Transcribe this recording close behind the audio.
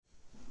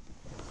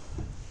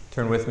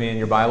Turn with me in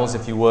your Bibles,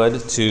 if you would,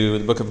 to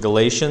the book of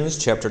Galatians,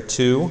 chapter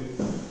 2,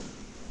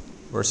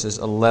 verses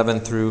 11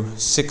 through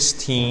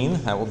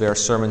 16. That will be our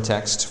sermon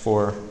text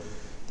for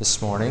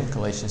this morning,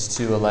 Galatians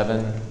 2,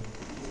 11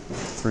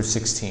 through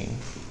 16.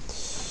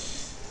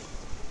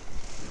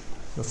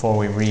 Before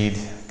we read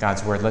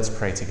God's Word, let's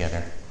pray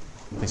together.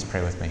 Please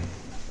pray with me.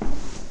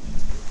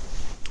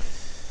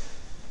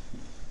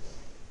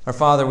 Our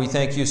Father, we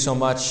thank you so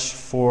much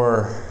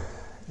for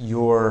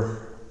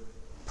your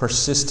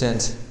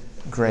persistent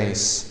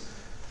grace.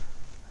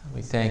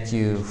 We thank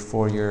you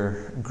for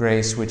your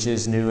grace, which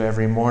is new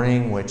every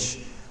morning, which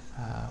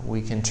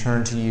we can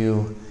turn to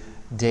you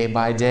day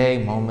by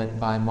day, moment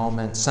by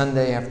moment,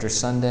 Sunday after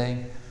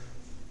Sunday.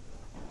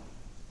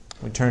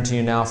 We turn to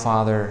you now,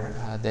 Father,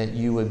 that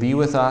you would be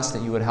with us,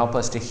 that you would help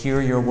us to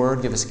hear your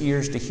word, give us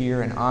ears to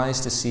hear and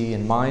eyes to see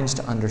and minds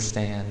to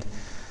understand.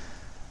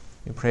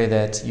 We pray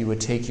that you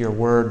would take your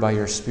word by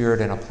your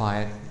Spirit and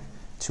apply it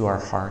to our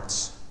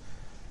hearts.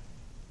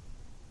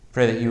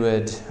 Pray that you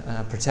would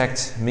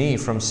protect me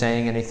from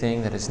saying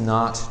anything that is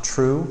not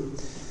true,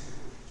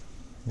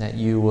 that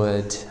you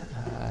would,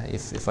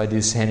 if I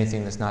do say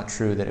anything that's not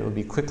true, that it would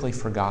be quickly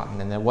forgotten,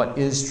 and that what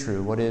is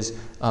true, what is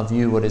of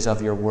you, what is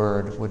of your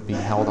word, would be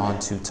held on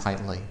to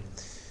tightly.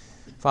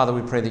 Father,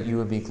 we pray that you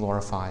would be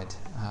glorified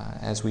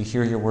as we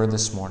hear your word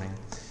this morning.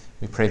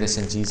 We pray this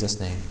in Jesus'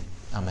 name.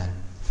 Amen.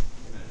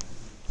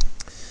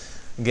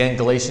 Again,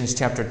 Galatians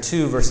chapter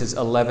 2, verses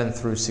 11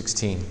 through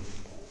 16.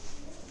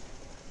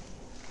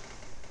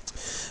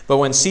 But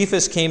when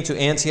Cephas came to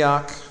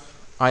Antioch,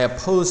 I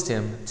opposed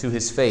him to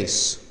his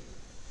face,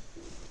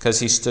 because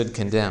he stood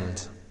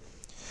condemned.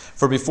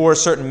 For before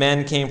certain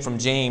men came from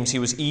James, he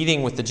was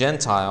eating with the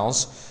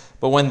Gentiles,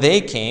 but when they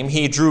came,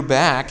 he drew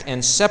back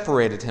and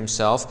separated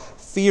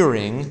himself,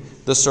 fearing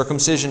the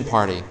circumcision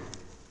party.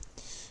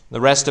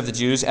 The rest of the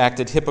Jews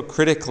acted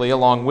hypocritically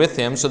along with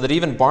him, so that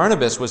even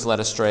Barnabas was led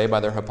astray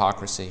by their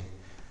hypocrisy.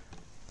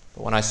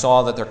 But when I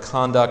saw that their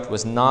conduct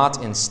was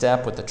not in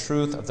step with the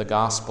truth of the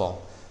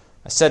gospel,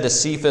 I said to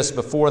Cephas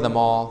before them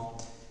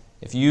all,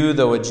 if you,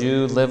 though a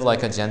Jew, live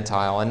like a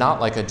Gentile and not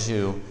like a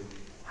Jew,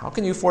 how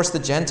can you force the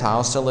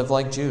Gentiles to live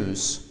like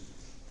Jews?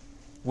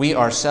 We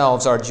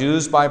ourselves are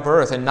Jews by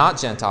birth and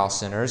not Gentile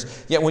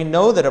sinners, yet we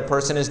know that a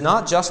person is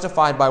not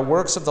justified by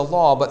works of the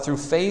law, but through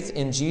faith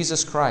in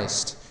Jesus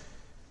Christ.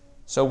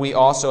 So we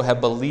also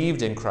have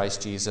believed in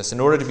Christ Jesus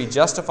in order to be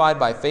justified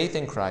by faith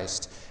in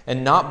Christ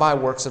and not by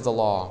works of the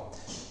law,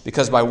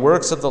 because by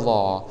works of the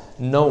law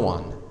no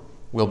one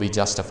will be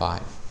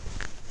justified.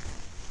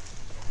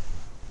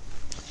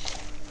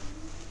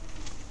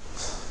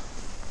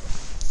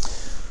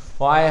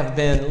 Well, I have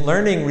been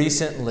learning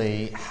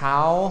recently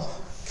how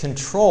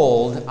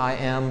controlled I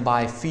am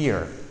by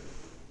fear.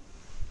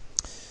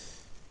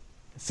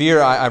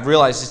 Fear, I've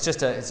realized,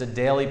 it's a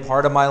daily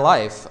part of my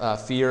life.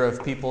 Fear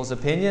of people's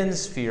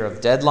opinions, fear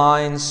of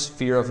deadlines,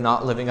 fear of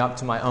not living up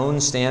to my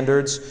own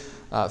standards,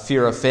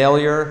 fear of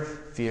failure,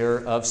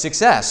 fear of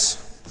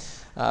success.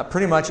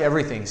 Pretty much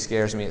everything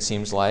scares me, it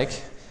seems like.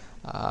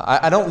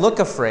 I don't look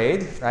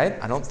afraid, right?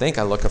 I don't think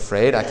I look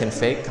afraid. I can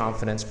fake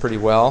confidence pretty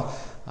well.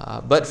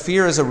 But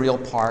fear is a real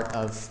part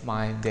of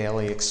my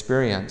daily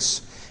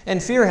experience.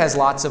 And fear has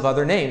lots of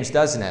other names,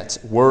 doesn't it?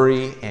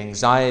 Worry,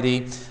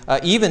 anxiety,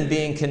 even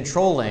being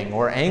controlling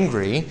or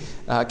angry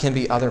can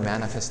be other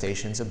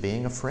manifestations of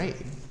being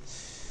afraid.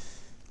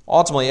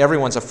 Ultimately,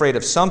 everyone's afraid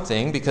of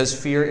something because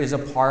fear is a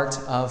part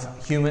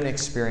of human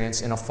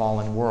experience in a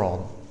fallen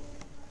world.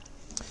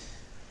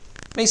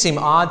 It may seem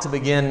odd to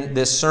begin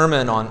this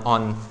sermon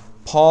on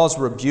Paul's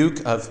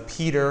rebuke of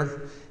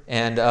Peter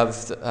and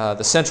of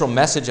the central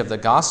message of the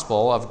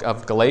gospel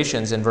of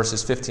Galatians in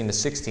verses 15 to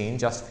 16,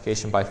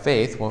 justification by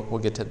faith. We'll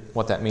get to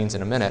what that means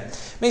in a minute.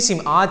 It may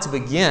seem odd to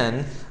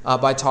begin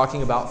by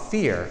talking about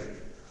fear.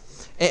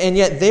 And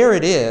yet there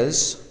it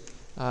is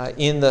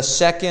in the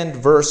second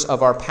verse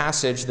of our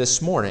passage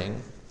this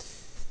morning.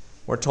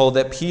 We're told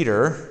that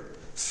Peter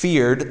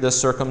feared the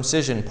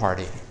circumcision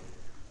party.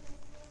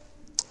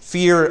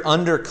 Fear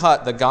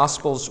undercut the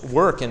gospel's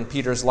work in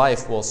Peter's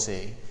life, we'll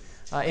see.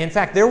 In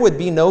fact, there would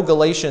be no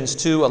Galatians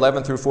 2,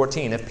 11 through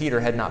 14 if Peter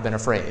had not been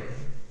afraid.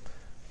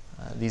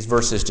 These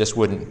verses just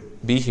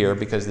wouldn't be here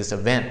because this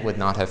event would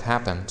not have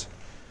happened.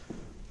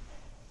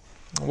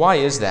 Why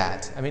is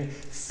that? I mean,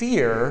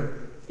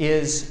 fear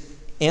is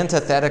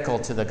antithetical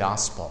to the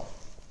gospel.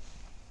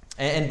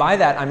 And by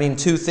that, I mean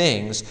two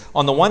things.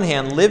 On the one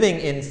hand, living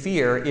in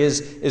fear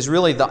is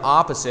really the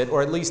opposite,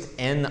 or at least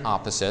an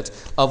opposite,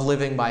 of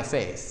living by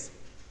faith.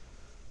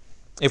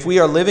 If we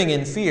are living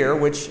in fear,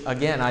 which,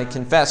 again, I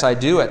confess I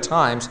do at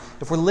times,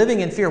 if we're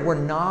living in fear, we're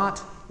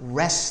not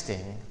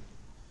resting.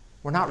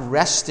 We're not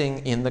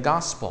resting in the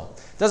gospel.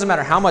 It doesn't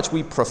matter how much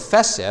we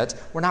profess it,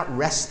 we're not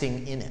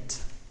resting in it.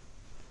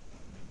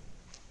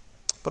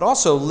 But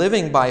also,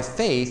 living by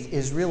faith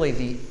is really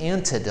the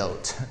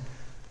antidote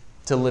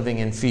to living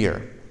in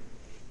fear.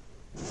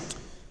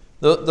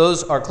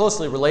 Those are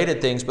closely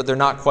related things, but they're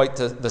not quite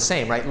the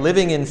same, right?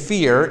 Living in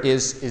fear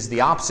is the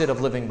opposite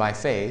of living by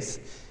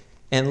faith.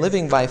 And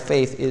living by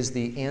faith is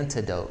the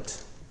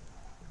antidote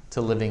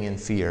to living in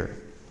fear,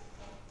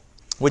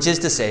 which is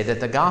to say that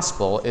the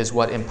gospel is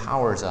what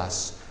empowers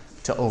us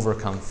to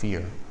overcome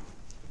fear.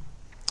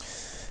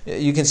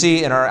 You can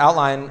see in our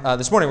outline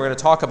this morning, we're going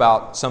to talk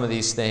about some of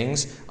these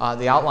things.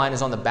 The outline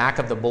is on the back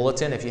of the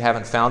bulletin. If you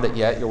haven't found it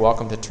yet, you're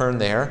welcome to turn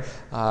there.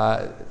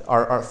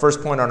 Our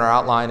first point on our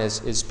outline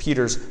is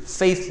Peter's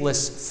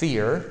faithless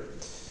fear.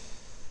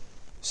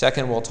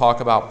 Second, we'll talk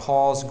about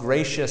Paul's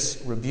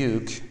gracious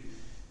rebuke.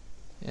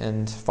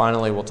 And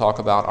finally, we'll talk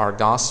about our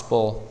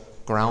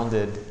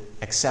gospel-grounded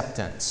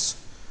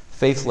acceptance.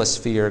 Faithless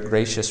fear,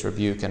 gracious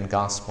rebuke, and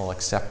gospel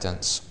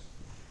acceptance.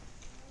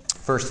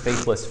 First,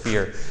 faithless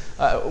fear.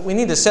 We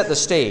need to set the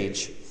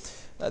stage.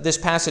 This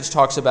passage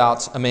talks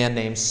about a man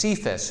named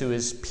Cephas, who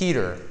is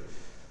Peter.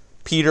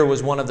 Peter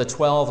was one of the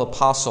 12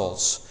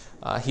 apostles.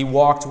 He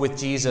walked with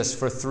Jesus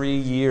for 3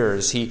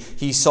 years.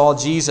 He saw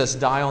Jesus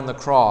die on the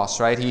cross,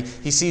 right?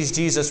 He sees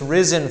Jesus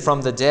risen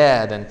from the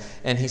dead,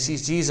 and he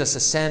sees Jesus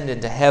ascend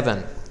into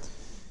heaven.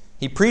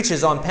 He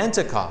preaches on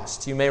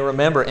Pentecost, you may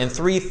remember, and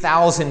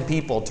 3,000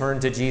 people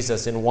turned to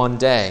Jesus in one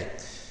day.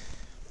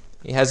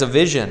 He has a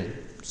vision.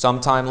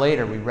 Sometime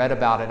later, we read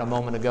about it a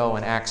moment ago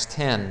in Acts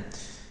 10.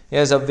 He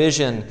has a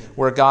vision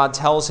where God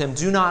tells him,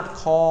 do not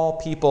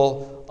call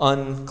people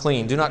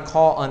unclean. Do not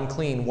call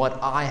unclean what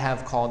I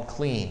have called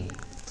clean.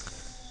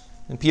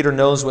 And Peter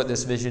knows what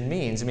this vision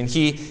means. I mean,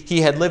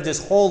 he had lived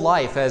his whole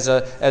life as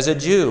a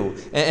Jew,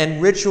 and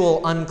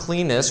ritual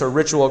uncleanness or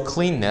ritual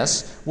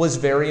cleanness was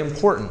very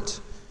important.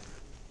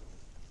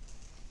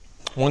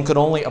 One could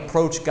only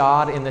approach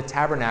God in the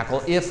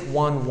tabernacle if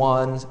one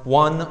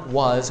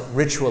was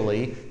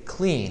ritually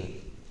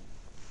clean.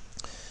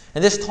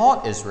 And this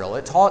taught Israel.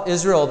 It taught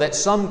Israel that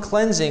some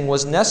cleansing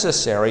was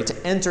necessary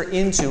to enter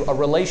into a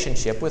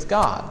relationship with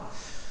God.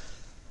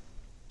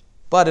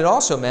 But it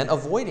also meant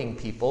avoiding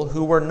people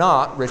who were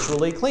not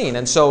ritually clean.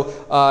 And so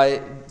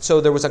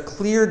there was a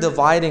clear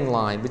dividing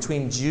line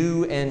between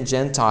Jew and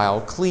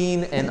Gentile,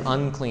 clean and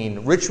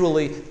unclean,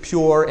 ritually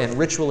pure and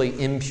ritually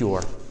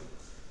impure.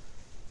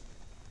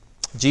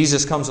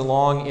 Jesus comes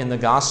along in the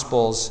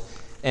Gospels,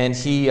 and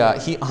he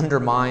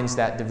undermines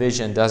that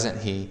division, doesn't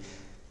he?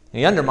 And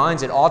he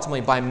undermines it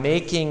ultimately by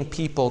making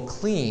people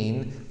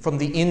clean from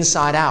the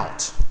inside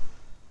out.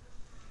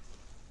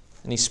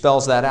 And he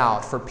spells that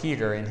out for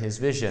Peter in his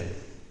vision.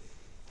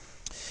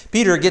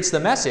 Peter gets the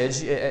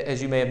message,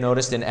 as you may have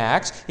noticed in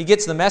Acts. He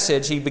gets the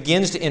message, he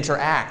begins to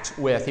interact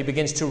with, he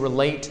begins to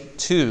relate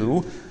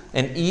to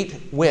and eat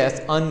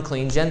with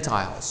unclean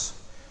Gentiles.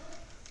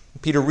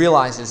 Peter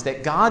realizes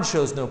that God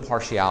shows no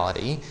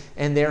partiality,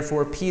 and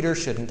therefore Peter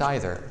shouldn't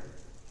either.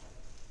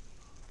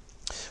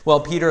 Well,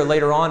 Peter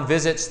later on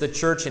visits the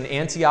church in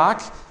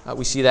Antioch.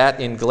 We see that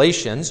in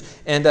Galatians.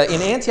 And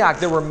in Antioch,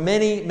 there were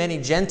many, many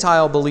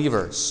Gentile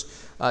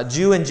believers.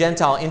 Jew and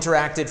Gentile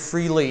interacted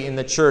freely in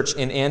the church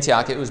in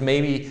Antioch. It was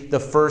maybe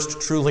the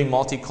first truly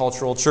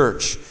multicultural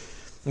church.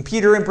 And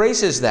Peter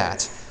embraces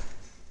that.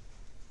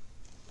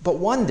 But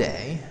one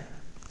day,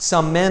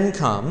 some men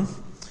come.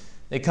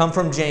 They come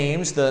from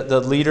James,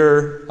 the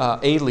leader,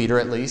 a leader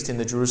at least, in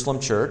the Jerusalem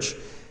church.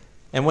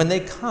 And when they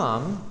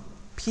come,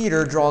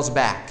 Peter draws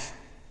back.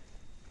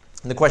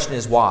 And the question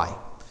is why?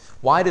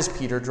 Why does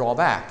Peter draw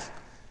back?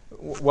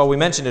 Well, we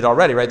mentioned it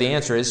already, right? The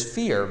answer is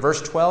fear.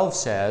 Verse 12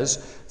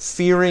 says,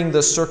 fearing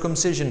the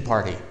circumcision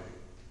party,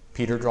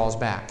 Peter draws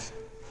back.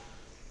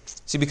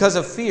 See, because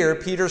of fear,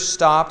 Peter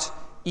stopped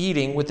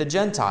eating with the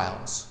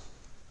Gentiles.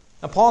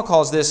 Now, Paul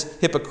calls this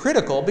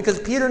hypocritical because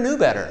Peter knew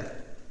better.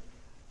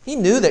 He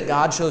knew that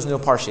God shows no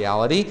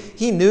partiality.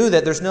 He knew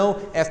that there's no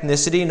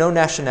ethnicity, no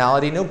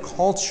nationality, no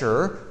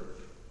culture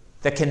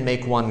that can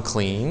make one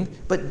clean.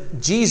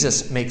 But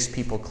Jesus makes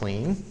people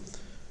clean.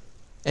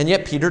 And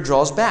yet Peter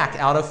draws back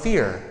out of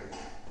fear.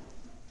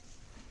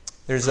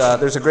 There's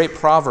a great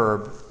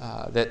proverb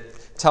that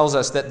tells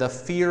us that the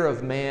fear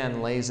of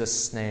man lays a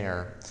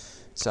snare.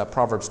 It's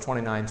Proverbs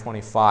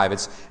 29:25.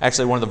 It's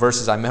actually one of the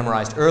verses I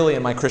memorized early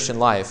in my Christian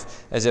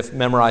life, as if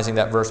memorizing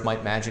that verse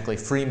might magically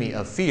free me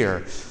of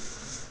fear.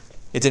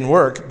 It didn't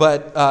work,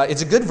 but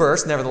it's a good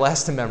verse,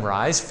 nevertheless, to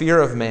memorize. Fear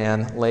of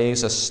man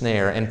lays a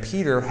snare, and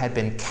Peter had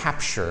been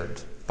captured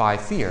by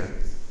fear.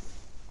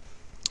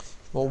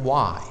 Well,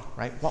 why?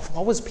 Right?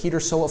 What was Peter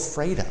so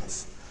afraid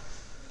of?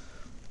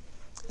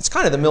 It's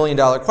kind of the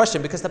million-dollar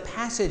question because the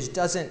passage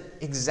doesn't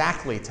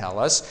exactly tell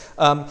us.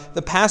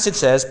 The passage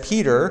says,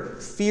 Peter,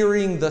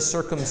 fearing the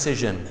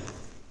circumcision.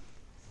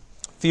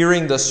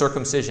 Fearing the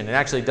circumcision. It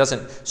actually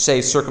doesn't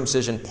say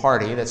circumcision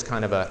party. That's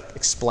kind of an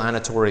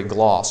explanatory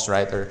gloss,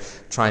 right? They're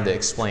trying to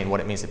explain what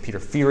it means that Peter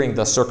fearing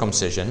the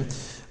circumcision.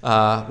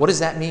 What does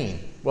that mean?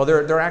 Well,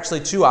 there are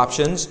actually two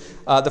options.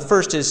 The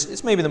first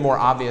is maybe the more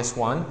obvious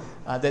one,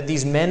 that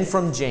these men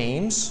from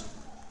James,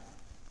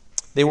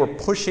 they were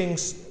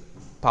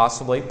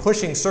possibly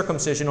pushing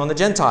circumcision on the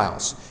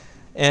Gentiles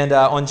and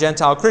on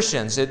Gentile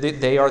Christians.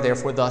 They are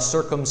therefore the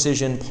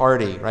circumcision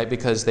party, right?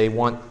 Because they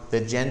want the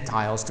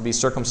Gentiles to be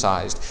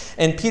circumcised.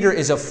 And Peter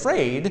is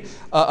afraid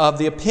of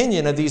the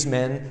opinion of these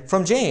men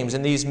from James.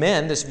 And these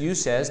men, this view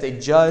says, they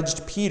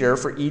judged Peter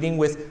for eating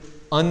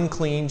with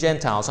unclean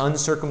Gentiles,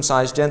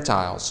 uncircumcised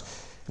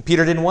Gentiles. And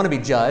Peter didn't want to be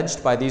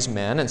judged by these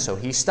men, and so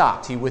he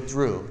stopped. He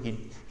withdrew.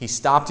 He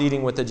stopped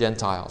eating with the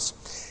Gentiles.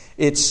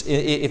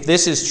 If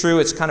this is true,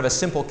 it's kind of a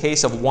simple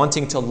case of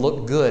wanting to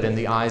look good in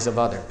the eyes of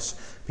others.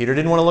 Peter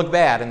didn't want to look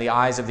bad in the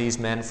eyes of these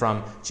men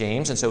from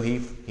James, and so he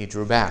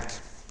drew back.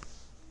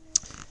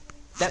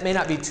 That may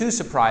not be too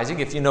surprising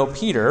if you know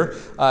Peter.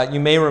 You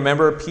may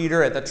remember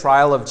Peter at the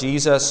trial of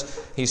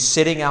Jesus. He's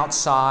sitting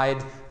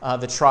outside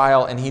the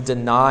trial, and he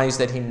denies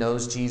that he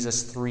knows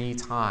Jesus 3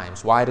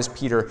 times. Why does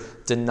Peter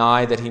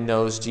deny that he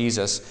knows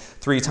Jesus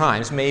 3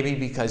 times? Maybe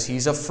because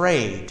he's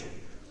afraid.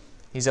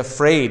 He's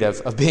afraid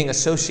of being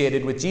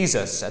associated with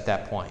Jesus at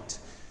that point.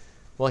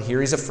 Well, here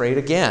he's afraid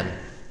again.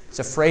 He's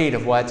afraid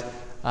of what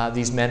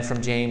these men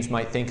from James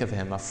might think of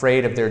him,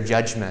 afraid of their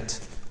judgment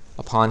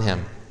upon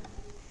him.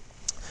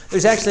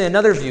 There's actually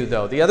another view,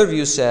 though. The other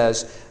view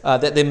says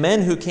that the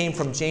men who came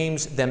from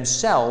James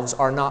themselves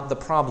are not the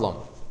problem,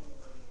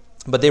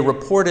 but they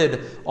reported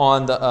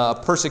on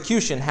the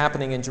persecution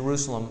happening in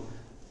Jerusalem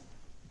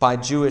by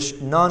Jewish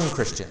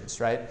non-Christians,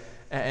 right?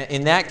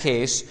 In that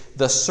case,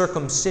 the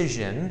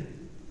circumcision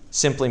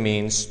simply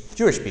means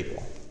Jewish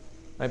people.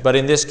 Right? But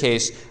in this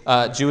case,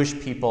 Jewish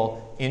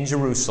people in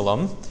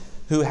Jerusalem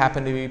who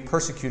happened to be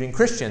persecuting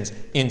Christians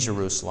in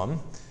Jerusalem.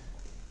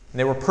 And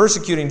they were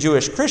persecuting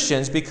Jewish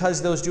Christians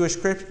because those Jewish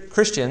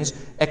Christians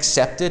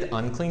accepted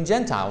unclean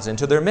Gentiles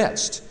into their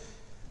midst.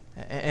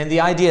 And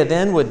the idea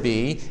then would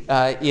be,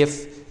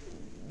 if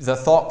the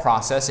thought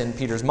process in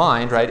Peter's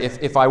mind, right,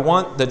 if I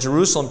want the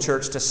Jerusalem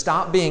church to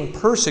stop being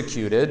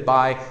persecuted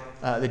by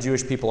the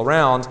Jewish people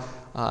around,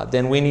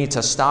 then we need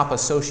to stop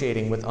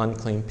associating with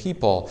unclean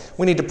people.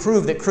 We need to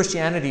prove that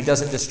Christianity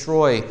doesn't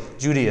destroy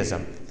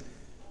Judaism.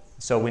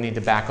 So we need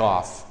to back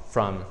off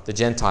from the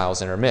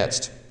Gentiles in our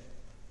midst.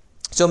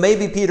 So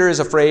maybe Peter is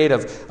afraid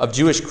of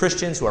Jewish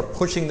Christians who are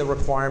pushing the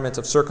requirements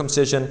of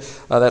circumcision.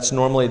 That's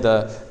normally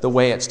the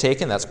way it's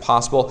taken. That's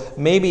possible.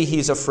 Maybe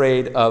he's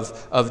afraid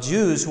of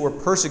Jews who are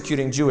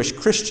persecuting Jewish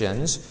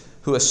Christians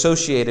who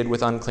associated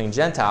with unclean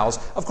Gentiles.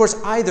 Of course,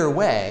 either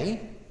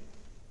way,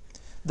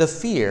 the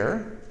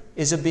fear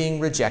is of being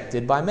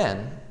rejected by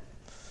men.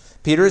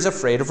 Peter is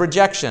afraid of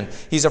rejection.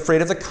 He's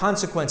afraid of the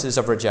consequences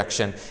of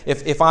rejection.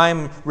 If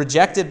I'm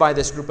rejected by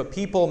this group of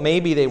people,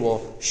 maybe they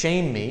will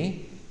shame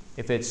me.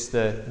 If it's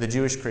the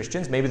Jewish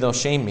Christians, maybe they'll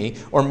shame me,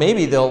 or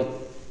maybe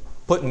they'll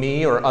put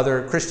me or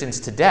other Christians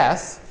to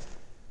death.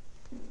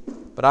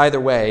 But either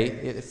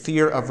way,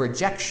 fear of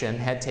rejection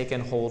had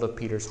taken hold of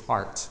Peter's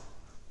heart.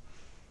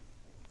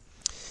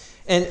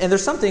 And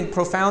there's something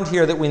profound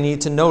here that we need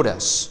to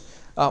notice.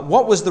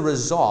 What was the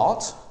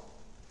result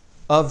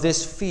of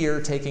this fear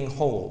taking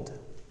hold?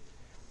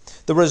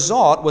 The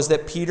result was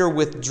that Peter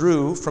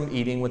withdrew from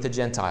eating with the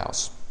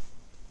Gentiles.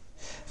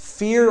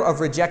 Fear of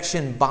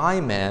rejection by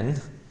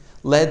men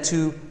led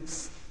to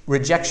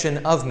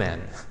rejection of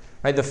men.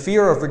 Right? The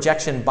fear of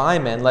rejection by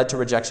men led to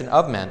rejection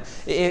of men.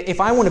 If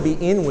I want to be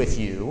in with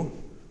you,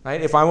 right?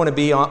 If I want to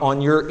be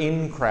on your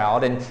in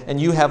crowd and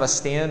you have a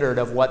standard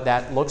of what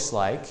that looks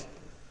like,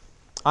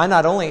 I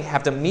not only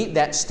have to meet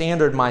that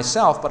standard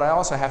myself, but I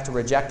also have to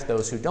reject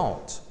those who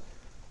don't.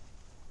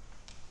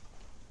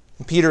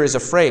 Peter is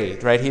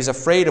afraid, right? He's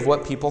afraid of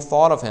what people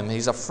thought of him.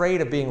 He's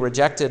afraid of being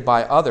rejected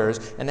by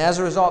others. And as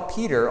a result,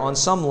 Peter, on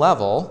some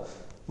level,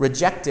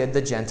 rejected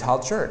the Gentile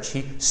church.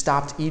 He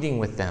stopped eating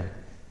with them.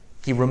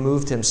 He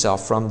removed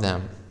himself from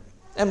them.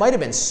 It might have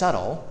been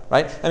subtle,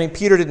 right? I mean,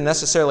 Peter didn't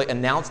necessarily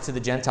announce to the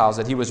Gentiles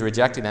that he was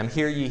rejecting them.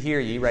 Hear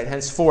ye, right?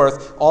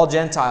 Henceforth, all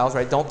Gentiles,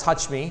 right? Don't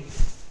touch me.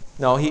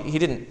 No, he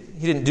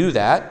didn't do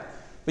that.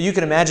 But you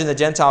can imagine the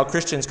Gentile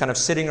Christians kind of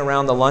sitting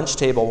around the lunch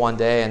table one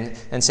day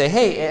and say,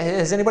 hey,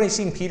 has anybody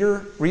seen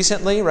Peter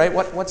recently, right?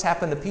 What's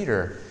happened to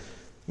Peter?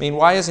 I mean,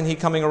 why isn't he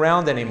coming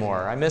around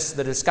anymore? I miss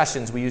the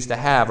discussions we used to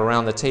have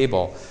around the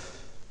table.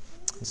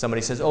 And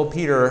somebody says, oh,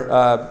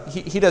 Peter,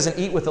 he doesn't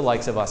eat with the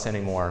likes of us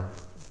anymore.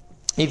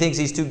 He thinks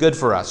he's too good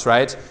for us,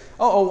 right?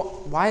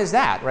 Oh, why is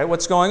that, right?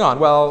 What's going on?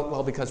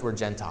 Well, because we're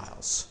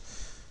Gentiles.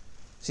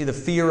 See, the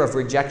fear of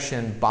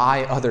rejection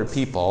by other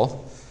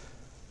people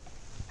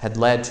had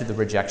led to the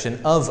rejection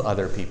of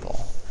other people.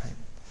 Right?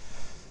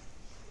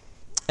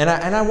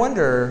 And I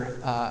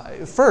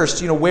wonder,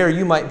 first, where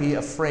you might be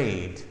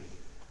afraid,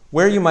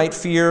 where you might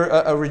fear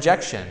a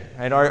rejection.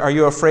 Right? Are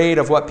you afraid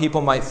of what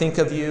people might think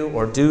of you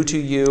or do to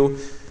you?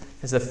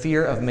 Has the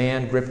fear of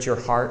man gripped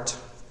your heart?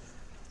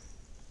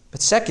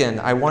 But second,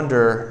 I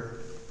wonder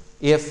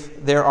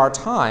if there are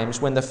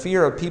times when the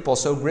fear of people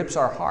so grips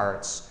our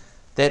hearts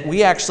that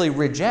we actually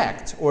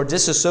reject or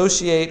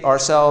disassociate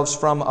ourselves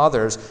from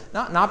others,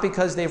 not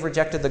because they've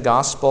rejected the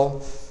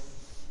gospel,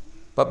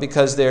 but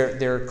because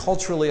they're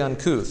culturally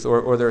uncouth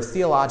or they're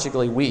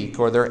theologically weak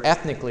or they're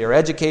ethnically or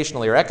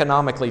educationally or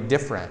economically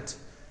different.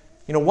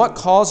 What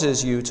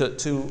causes you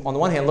to, on the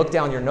one hand, look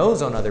down your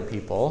nose on other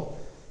people,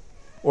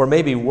 or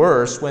maybe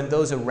worse, when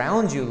those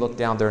around you look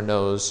down their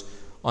nose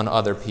on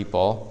other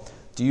people,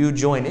 do you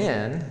join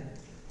in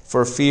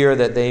for fear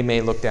that they may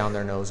look down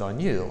their nose on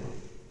you?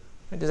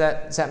 Does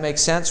that make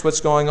sense,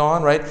 what's going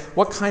on, right?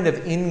 What kind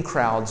of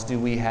in-crowds do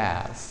we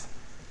have?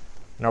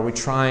 And are we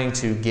trying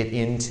to get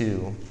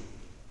into?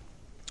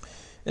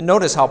 And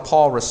notice how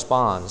Paul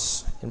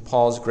responds in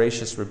Paul's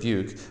gracious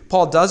rebuke.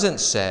 Paul doesn't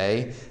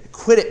say,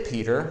 quit it,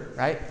 Peter,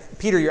 right?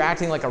 Peter, you're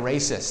acting like a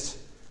racist,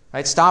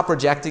 right? Stop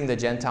rejecting the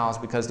Gentiles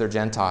because they're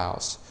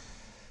Gentiles.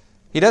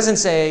 He doesn't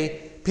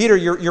say, Peter,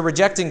 you're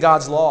rejecting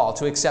God's law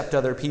to accept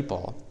other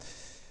people.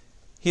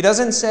 He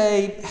doesn't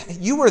say,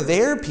 you were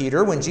there,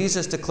 Peter, when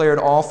Jesus declared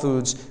all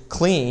foods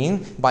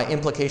clean, by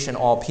implication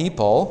all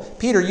people.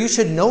 Peter, you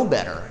should know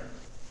better.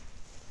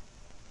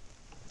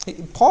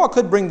 Paul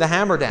could bring the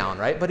hammer down,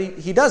 right? But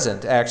he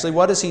doesn't, actually.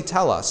 What does he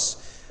tell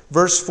us?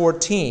 Verse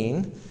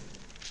 14,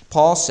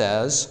 Paul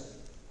says,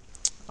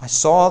 I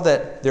saw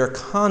that their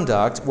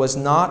conduct was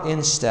not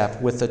in step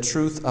with the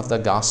truth of the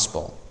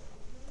gospel.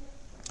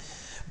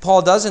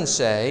 Paul doesn't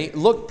say,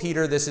 look,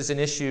 Peter, this is an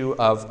issue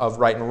of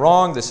right and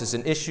wrong. This is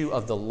an issue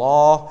of the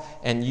law,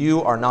 and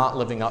you are not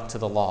living up to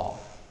the law.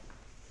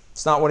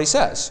 It's not what he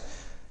says.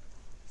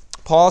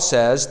 Paul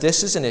says,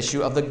 this is an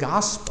issue of the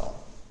gospel,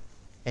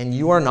 and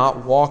you are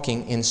not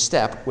walking in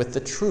step with the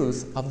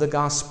truth of the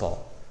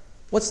gospel.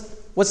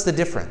 What's the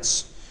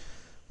difference?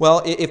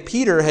 Well, if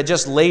Peter had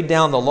just laid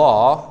down the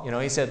law,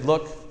 he said,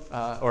 look,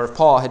 or if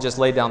Paul had just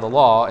laid down the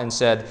law and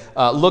said,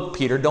 look,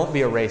 Peter, don't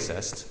be a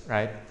racist,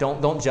 right?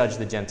 Don't judge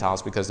the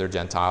Gentiles because they're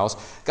Gentiles.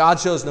 God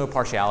shows no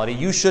partiality.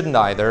 You shouldn't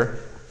either.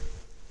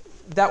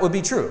 That would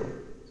be true.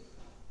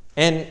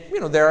 And,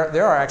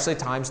 there are actually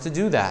times to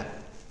do that.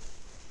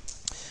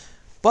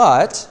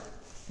 But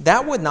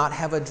that would not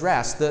have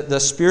addressed the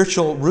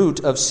spiritual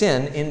root of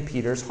sin in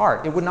Peter's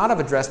heart. It would not have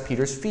addressed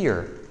Peter's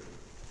fear.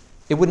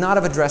 It would not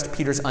have addressed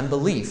Peter's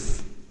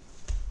unbelief.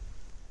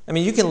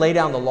 You can lay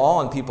down the law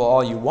on people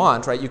all you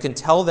want, right? You can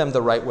tell them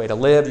the right way to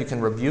live. You can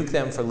rebuke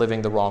them for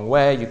living the wrong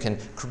way. You can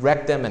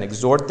correct them and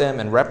exhort them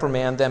and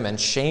reprimand them and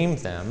shame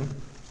them.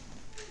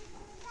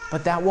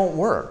 But that won't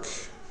work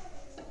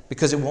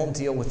because it won't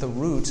deal with the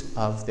root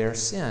of their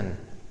sin.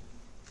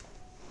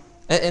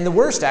 And the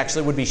worst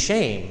actually would be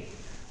shame.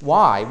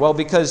 Why? Well,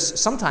 because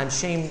sometimes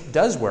shame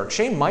does work.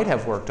 Shame might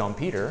have worked on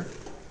Peter.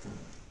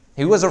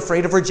 He was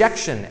afraid of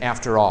rejection,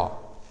 after all.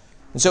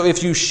 And so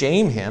if you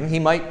shame him, he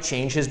might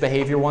change his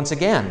behavior once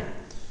again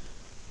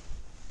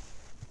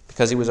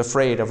because he was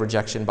afraid of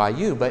rejection by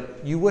you.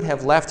 But you would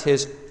have left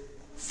his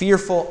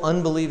fearful,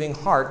 unbelieving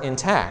heart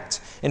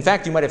intact. In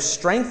fact, you might have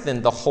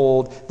strengthened the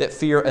hold that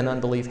fear and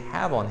unbelief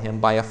have on him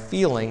by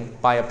appealing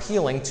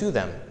to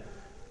them.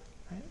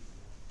 Right?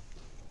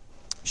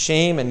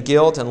 Shame and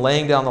guilt and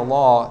laying down the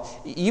law,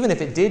 even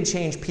if it did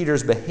change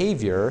Peter's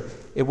behavior,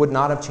 it would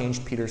not have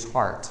changed Peter's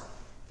heart.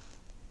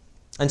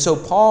 And so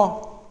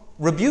Paul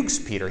rebukes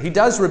Peter. He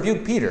does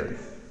rebuke Peter.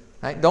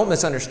 Right? Don't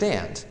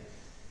misunderstand.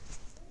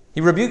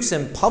 He rebukes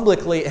him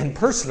publicly and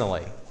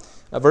personally.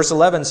 Verse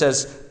 11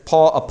 says,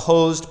 Paul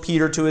opposed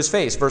Peter to his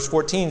face. Verse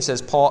 14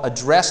 says, Paul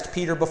addressed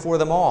Peter before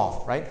them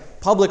all. Right?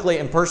 Publicly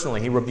and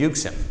personally, he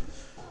rebukes him.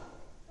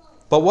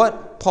 But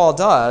what Paul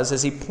does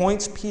is he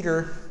points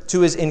Peter to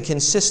his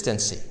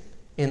inconsistency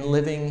in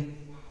living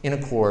in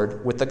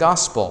accord with the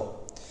gospel.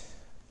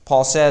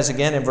 Paul says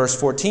again in verse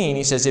 14,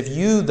 he says, if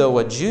you, though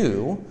a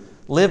Jew,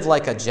 live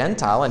like a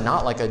Gentile and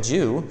not like a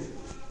Jew,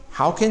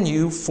 how can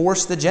you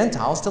force the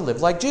Gentiles to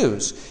live like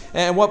Jews?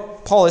 And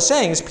what Paul is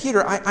saying is,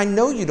 Peter, I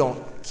know you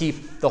don't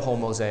keep the whole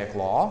Mosaic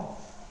law.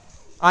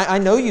 I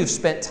know you've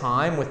spent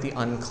time with the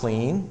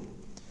unclean.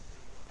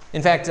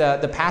 In fact,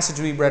 the passage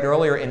we read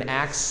earlier in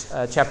Acts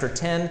chapter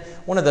 10,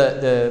 one of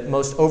the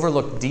most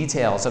overlooked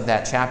details of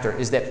that chapter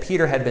is that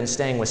Peter had been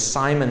staying with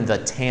Simon the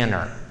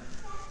tanner.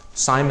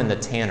 Simon the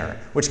tanner,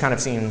 which kind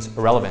of seems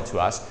irrelevant to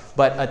us.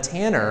 But a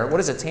tanner, what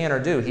does a tanner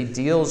do? He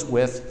deals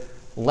with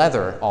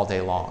leather all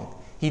day long.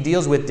 He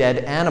deals with dead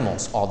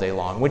animals all day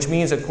long, which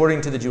means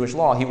according to the Jewish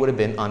law, he would have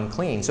been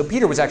unclean. So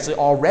Peter was actually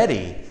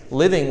already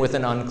living with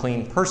an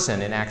unclean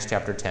person in Acts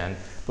chapter 10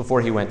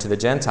 before he went to the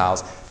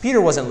Gentiles. Peter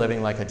wasn't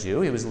living like a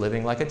Jew. He was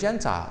living like a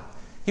Gentile.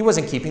 He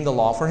wasn't keeping the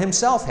law for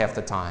himself half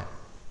the time.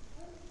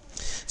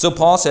 So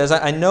Paul says,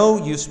 I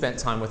know you've spent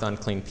time with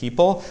unclean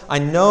people. I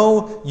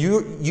know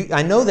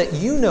that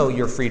you know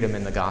your freedom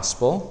in the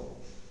gospel.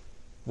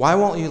 Why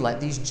won't you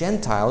let these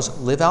Gentiles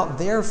live out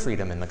their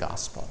freedom in the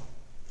gospel?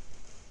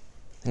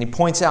 And he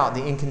points out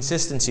the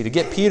inconsistency to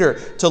get Peter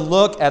to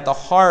look at the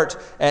heart,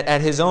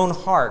 at his own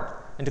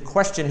heart, and to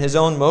question his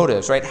own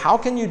motives, right? How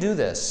can you do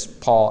this,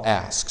 Paul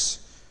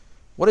asks.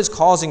 What is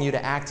causing you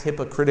to act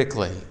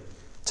hypocritically,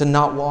 to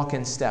not walk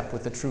in step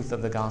with the truth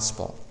of the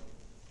gospel?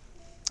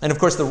 And of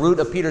course, the root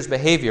of Peter's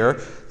behavior,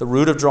 the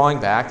root of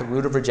drawing back, the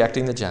root of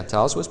rejecting the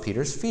Gentiles was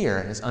Peter's fear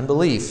and his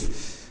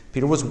unbelief.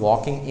 Peter was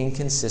walking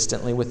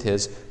inconsistently with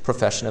his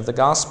profession of the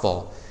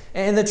gospel.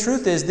 And the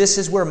truth is, this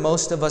is where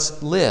most of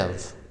us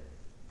live,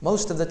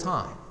 most of the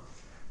time.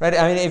 Right?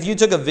 If you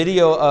took a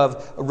video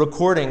of a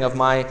recording of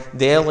my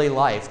daily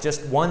life,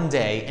 just one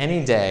day,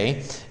 any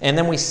day, and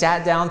then we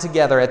sat down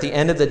together at the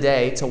end of the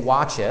day to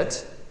watch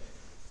it,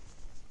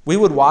 we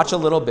would watch a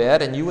little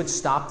bit, and you would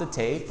stop the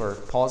tape or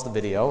pause the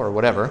video or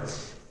whatever,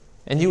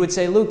 And you would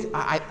say, Luke,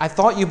 I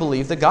thought you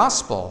believed the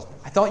gospel.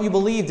 I thought you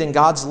believed in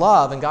God's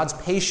love and God's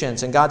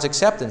patience and God's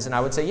acceptance. And I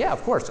would say, yeah,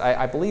 of course,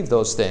 I believe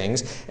those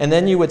things. And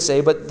then you would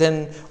say, but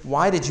then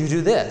why did you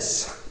do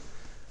this?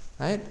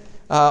 Right?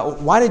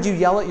 Why did you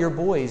yell at your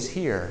boys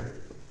here?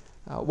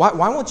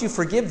 Why won't you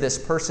forgive this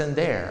person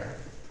there?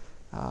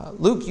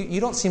 Luke,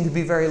 you don't seem to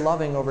be very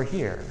loving over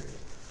here.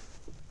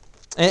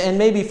 And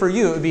maybe for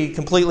you it would be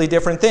completely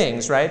different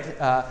things, right?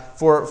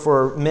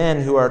 For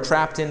men who are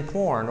trapped in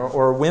porn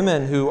or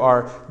women who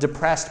are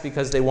depressed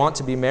because they want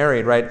to be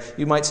married, right?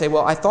 You might say,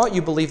 well, I thought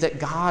you believed that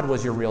God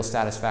was your real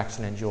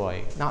satisfaction and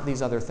joy, not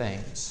these other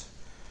things.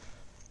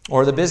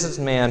 Or the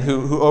businessman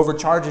who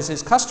overcharges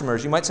his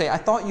customers. You might say, I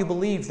thought you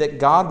believed that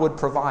God would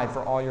provide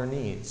for all your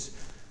needs.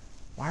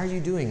 Why are you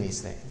doing these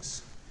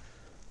things?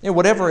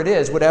 Whatever it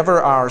is,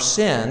 whatever our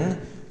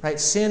sin, right?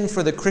 Sin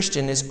for the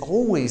Christian is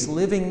always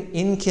living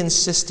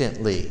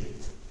inconsistently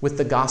with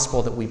the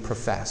gospel that we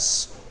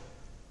profess.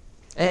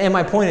 And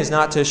my point is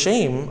not to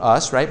shame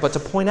us, right? But to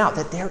point out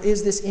that there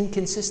is this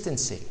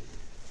inconsistency.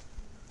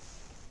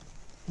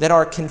 That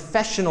our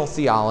confessional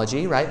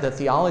theology, right? The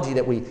theology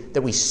that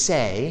we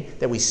say,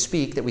 that we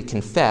speak, that we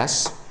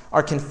confess,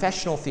 our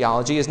confessional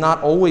theology is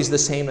not always the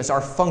same as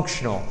our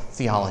functional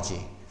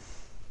theology.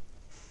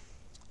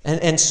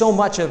 And so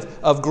much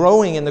of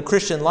growing in the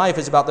Christian life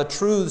is about the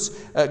truths,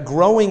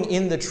 growing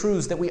in the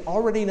truths that we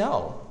already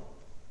know.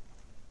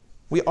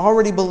 We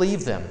already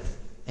believe them,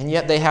 and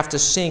yet they have to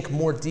sink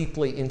more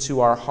deeply into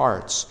our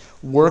hearts,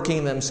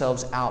 working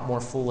themselves out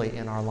more fully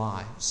in our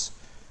lives.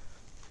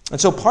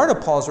 And so part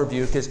of Paul's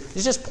rebuke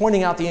is just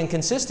pointing out the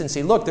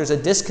inconsistency. Look, there's a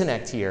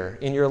disconnect here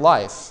in your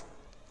life.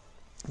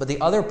 But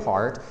the other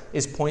part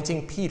is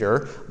pointing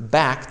Peter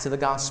back to the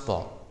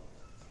gospel.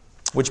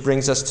 Which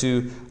brings us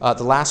to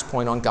the last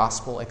point on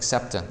gospel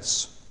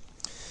acceptance.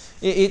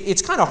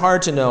 It's kind of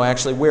hard to know,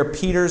 actually, where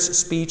Peter's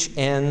speech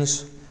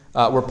ends,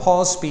 where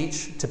Paul's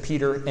speech to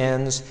Peter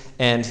ends,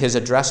 and his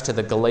address to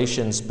the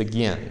Galatians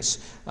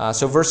begins.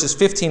 So verses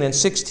 15 and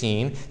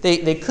 16,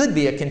 they could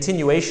be a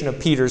continuation of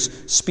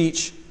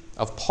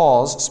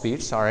Paul's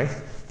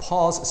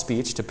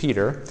speech to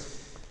Peter,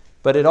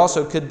 but it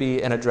also could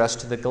be an address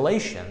to the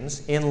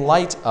Galatians in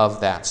light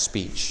of that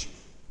speech.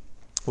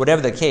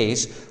 Whatever the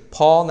case,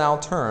 Paul now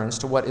turns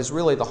to what is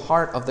really the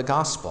heart of the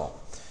gospel.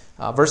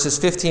 Verses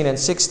 15 and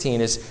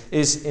 16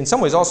 is in some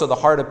ways also the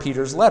heart of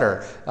Peter's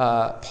letter,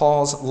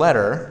 Paul's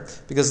letter,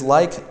 because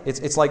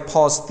it's like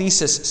Paul's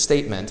thesis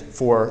statement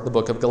for the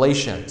book of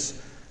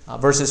Galatians.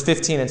 Verses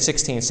 15 and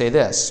 16 say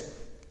this: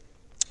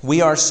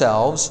 We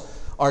ourselves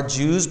are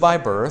Jews by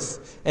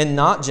birth and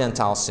not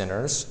Gentile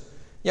sinners,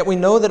 yet we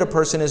know that a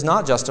person is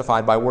not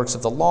justified by works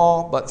of the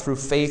law, but through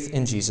faith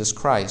in Jesus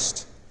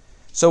Christ.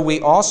 So we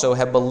also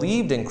have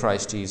believed in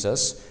Christ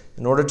Jesus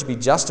in order to be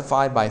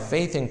justified by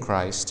faith in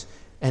Christ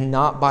and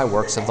not by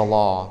works of the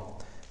law,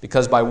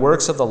 because by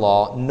works of the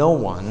law no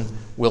one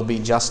will be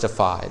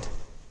justified.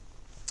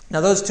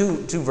 Now those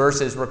two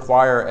verses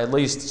require at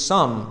least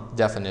some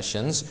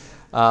definitions.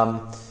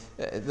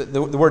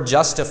 The word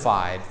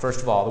justified,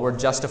 first of all, the word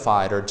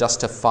justified or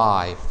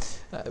justify.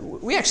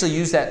 We actually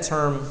use that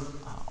term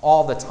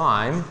all the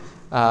time.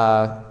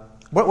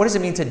 What does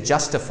it mean to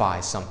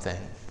justify something?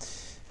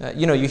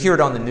 You hear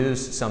it on the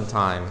news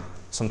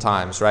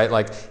sometimes, right?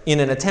 Like, in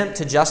an attempt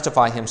to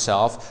justify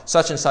himself,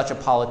 such and such a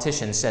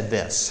politician said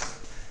this,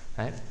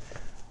 right?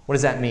 What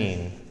does that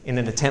mean? In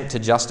an attempt to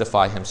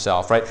justify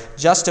himself, right?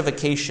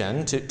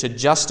 Justification, to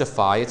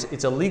justify,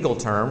 it's a legal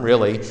term,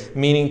 really,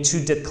 meaning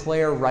to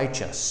declare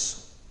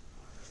righteous.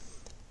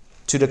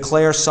 To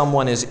declare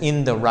someone is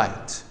in the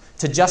right.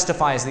 To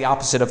justify is the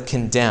opposite of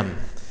condemn,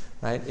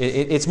 right?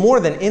 It's more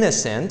than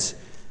innocent.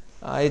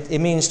 It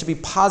means to be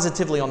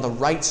positively on the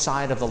right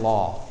side of the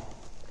law,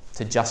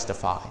 to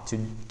justify,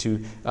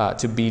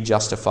 to be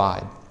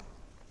justified.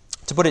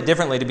 To put it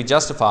differently, to be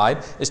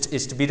justified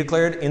is to be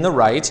declared in the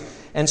right,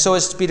 and so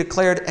is to be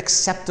declared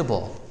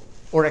acceptable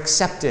or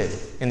accepted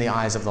in the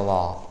eyes of the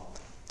law.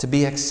 To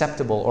be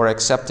acceptable or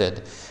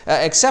accepted.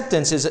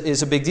 Acceptance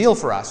is a big deal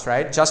for us,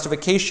 right?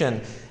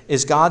 Justification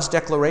is God's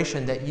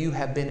declaration that you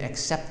have been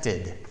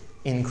accepted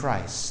in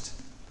Christ.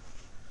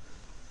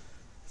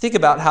 Think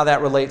about how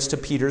that relates to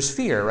Peter's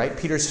fear, right?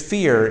 Peter's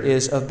fear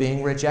is of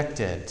being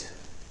rejected.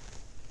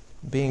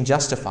 Being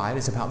justified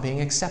is about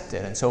being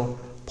accepted. And so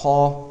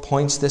Paul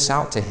points this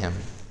out to him.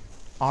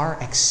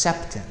 Our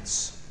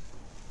acceptance.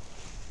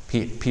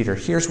 Peter,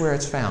 here's where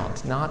it's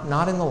found,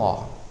 not in the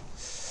law.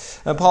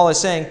 And Paul is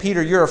saying,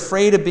 Peter, you're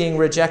afraid of being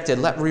rejected.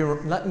 Let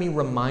me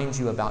remind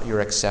you about your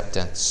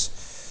acceptance.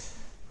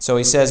 So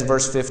he says,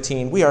 verse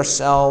 15, we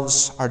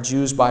ourselves are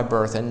Jews by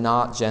birth and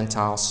not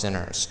Gentile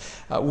sinners.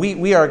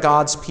 We are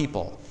God's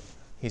people,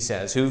 he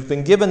says, who've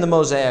been given the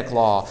Mosaic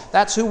law.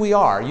 That's who we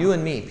are, you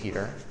and me,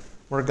 Peter.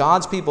 We're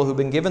God's people who've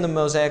been given the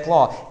Mosaic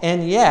law.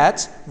 And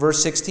yet,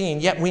 verse 16,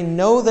 yet we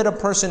know that a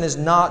person is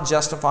not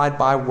justified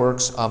by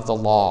works of the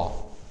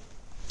law.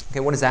 Okay,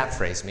 what does that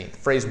phrase mean? The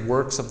phrase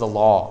works of the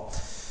law.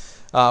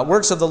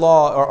 Works of the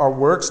law are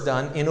works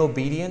done in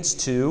obedience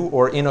to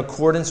or in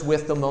accordance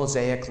with the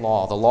Mosaic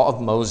law, the law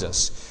of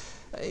Moses.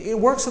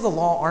 Works of the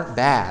law aren't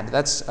bad.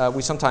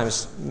 We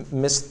sometimes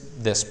miss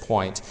this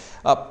point.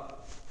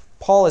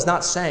 Paul is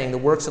not saying the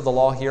works of the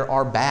law here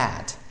are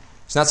bad.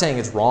 He's not saying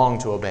it's wrong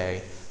to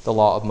obey the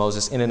law of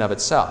Moses in and of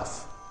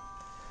itself.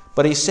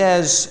 But he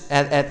says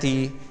at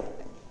the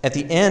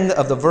end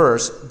of the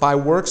verse, by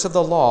works of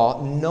the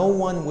law, no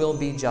one will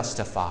be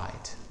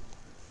justified.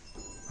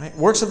 Right?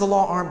 Works of the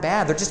law aren't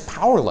bad. They're just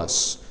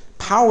powerless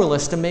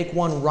to make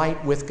one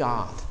right with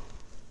God.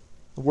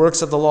 The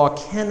works of the law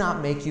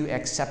cannot make you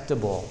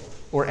acceptable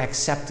or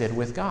accepted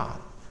with God.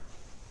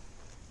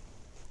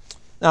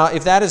 Now,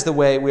 if that is the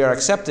way we are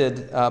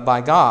accepted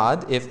by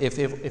God, if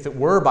it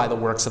were by the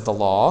works of the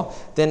law,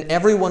 then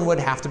everyone would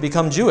have to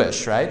become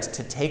Jewish, right?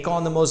 To take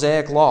on the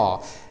Mosaic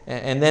law.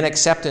 And then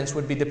acceptance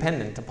would be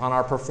dependent upon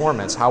our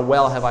performance. How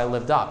well have I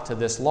lived up to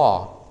this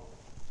law?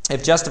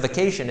 If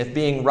justification, if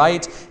being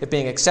right, if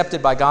being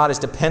accepted by God is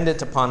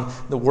dependent upon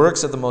the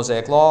works of the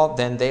Mosaic law,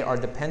 then they are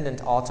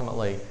dependent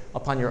ultimately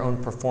upon your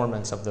own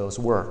performance of those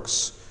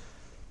works.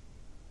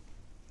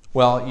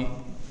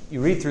 Well, you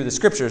read through the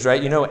scriptures,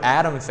 right? You know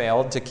Adam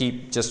failed to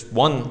keep just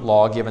one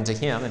law given to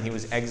him, and he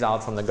was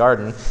exiled from the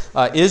garden.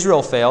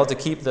 Israel failed to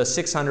keep the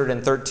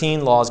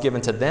 613 laws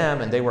given to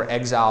them, and they were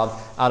exiled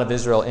out of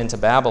Israel into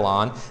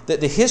Babylon.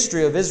 The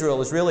history of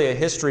Israel is really a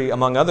history,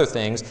 among other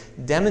things,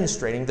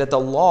 demonstrating that the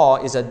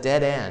law is a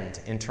dead end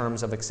in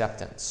terms of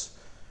acceptance.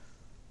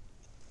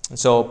 And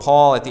so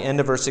Paul, at the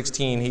end of verse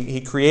 16, he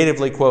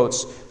creatively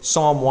quotes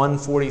Psalm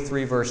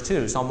 143, verse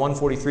 2. Psalm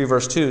 143,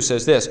 verse 2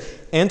 says this,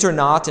 "Enter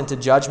not into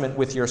judgment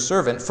with your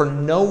servant, for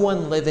no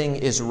one living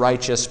is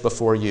righteous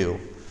before you."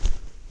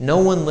 No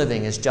one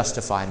living is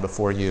justified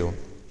before you.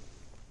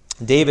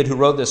 David, who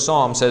wrote this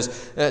psalm, says,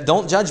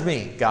 "Don't judge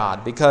me,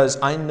 God, because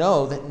I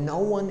know that no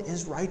one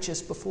is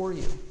righteous before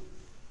you."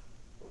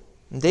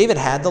 And David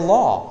had the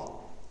law.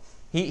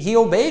 He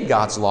obeyed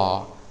God's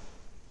law.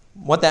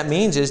 What that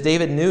means is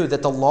David knew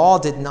that the law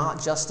did not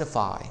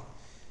justify.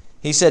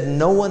 He said,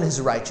 "No one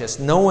is righteous,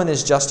 no one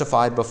is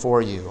justified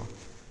before you."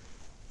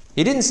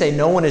 He didn't say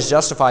no one is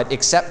justified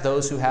except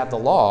those who have the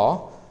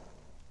law.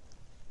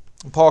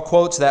 Paul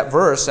quotes that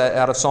verse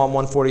out of Psalm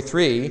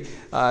 143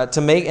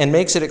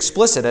 makes it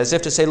explicit, as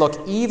if to say, look,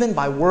 even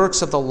by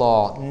works of the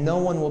law, no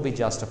one will be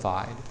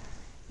justified.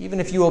 Even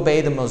if you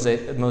obey the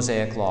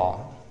Mosaic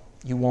law,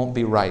 you won't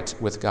be right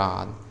with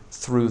God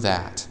through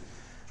that.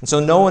 And so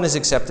no one is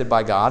accepted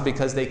by God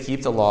because they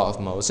keep the law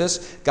of Moses.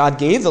 God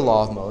gave the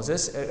law of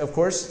Moses, of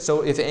course,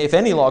 so if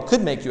any law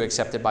could make you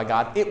accepted by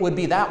God, it would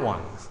be that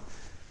one.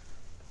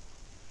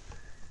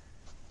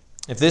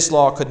 If this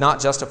law could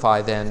not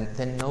justify, then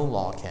no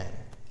law can.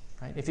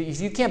 Right? If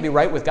you can't be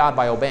right with God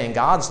by obeying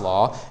God's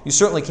law, you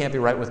certainly can't be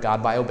right with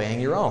God by obeying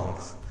your own.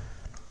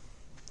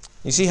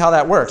 You see how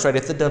that works, right?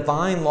 If the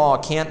divine law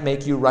can't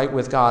make you right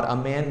with God, a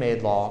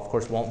man-made law, of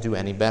course, won't do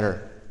any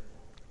better.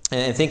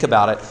 And think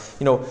about it.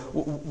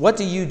 What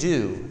do you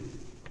do?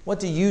 What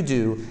do you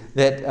do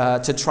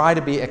that to try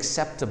to be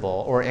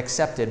acceptable or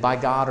accepted by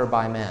God or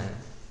by men?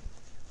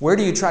 Where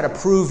do you try to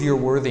prove your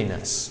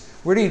worthiness?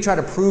 Where do you try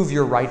to prove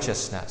your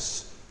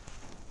righteousness?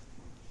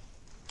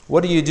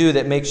 What do you do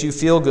that makes you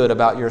feel good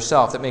about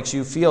yourself, that makes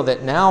you feel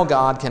that now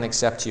God can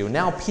accept you,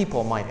 now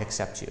people might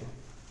accept you?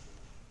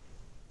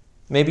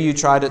 Maybe you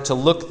try to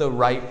look the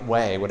right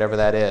way, whatever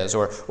that is,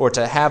 or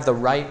to have the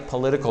right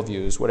political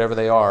views, whatever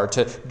they are,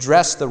 to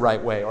dress the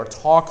right way, or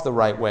talk the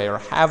right way, or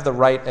have the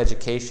right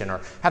education,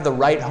 or have the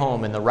right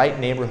home in the right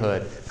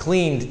neighborhood,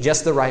 cleaned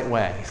just the right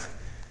way.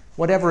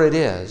 Whatever it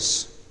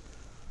is.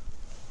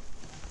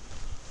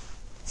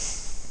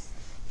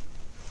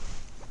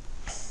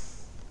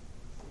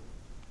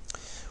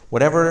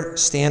 Whatever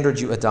standard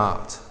you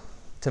adopt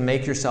to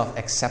make yourself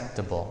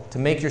acceptable, to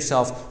make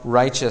yourself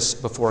righteous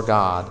before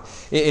God,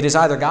 it is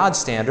either God's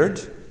standard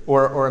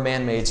or a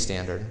man-made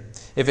standard.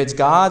 If it's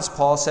God's,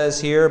 Paul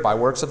says here, by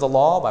works of the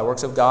law, by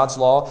works of God's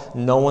law,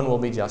 no one will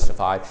be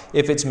justified.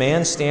 If it's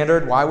man's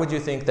standard, why would you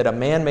think that a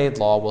man-made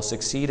law will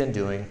succeed in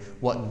doing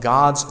what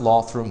God's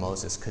law through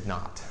Moses could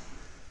not?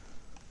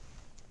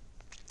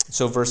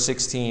 So verse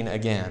 16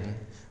 again.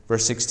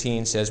 Verse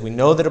 16 says, "We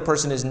know that a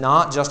person is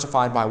not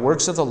justified by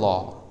works of the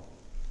law,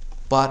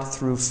 but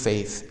through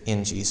faith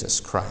in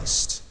Jesus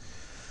Christ."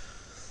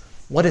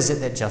 What is it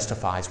that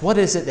justifies? What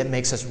is it that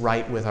makes us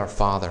right with our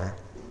Father?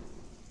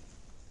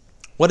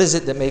 What is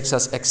it that makes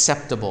us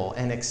acceptable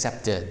and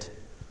accepted?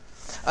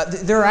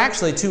 There are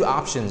actually two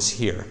options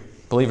here,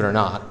 believe it or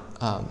not.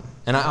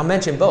 And I'll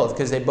mention both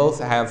because they both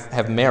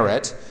have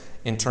merit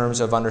in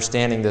terms of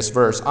understanding this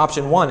verse.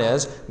 Option one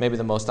is, maybe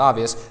the most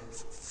obvious,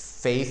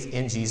 faith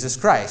in Jesus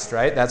Christ,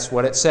 right? That's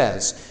what it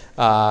says.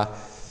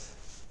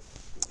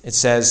 It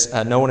says,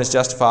 no one is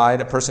justified,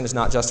 a person is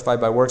not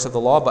justified by works of the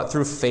law, but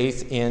through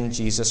faith in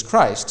Jesus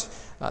Christ.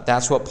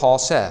 That's what Paul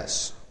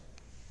says.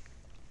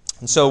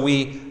 And so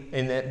we,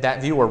 in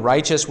that view, are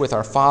righteous with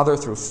our Father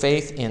through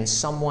faith in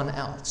someone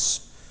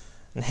else.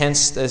 And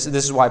hence, this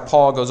is why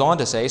Paul goes on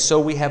to say, "So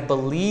we have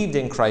believed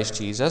in Christ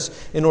Jesus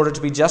in order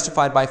to be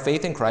justified by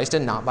faith in Christ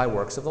and not by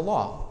works of the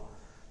law."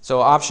 So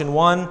option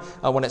one,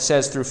 when it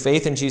says through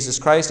faith in Jesus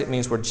Christ, it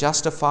means we're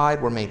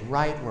justified, we're made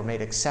right, we're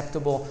made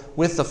acceptable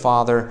with the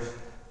Father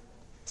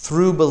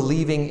through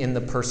believing in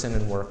the person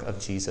and work of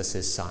Jesus,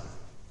 his Son.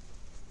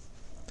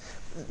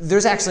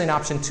 There's actually an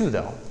option two,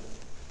 though.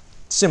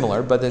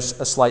 Similar, but there's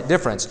a slight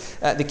difference.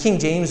 The King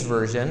James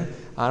Version,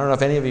 I don't know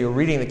if any of you are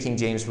reading the King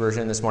James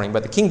Version this morning,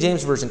 but the King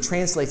James Version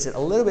translates it a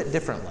little bit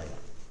differently.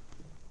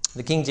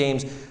 The King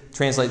James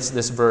translates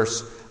this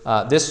verse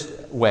this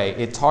way.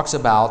 It talks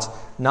about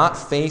not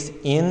faith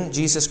in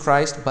Jesus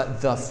Christ,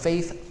 but the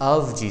faith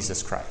of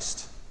Jesus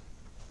Christ,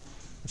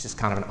 which is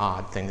kind of an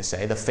odd thing to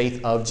say, the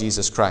faith of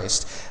Jesus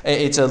Christ.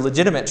 It's a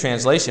legitimate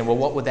translation. Well,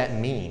 what would that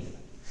mean?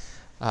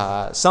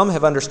 Some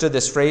have understood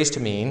this phrase to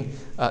mean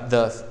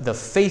the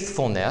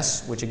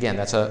faithfulness, which again,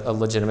 that's a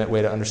legitimate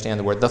way to understand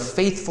the word, the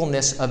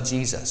faithfulness of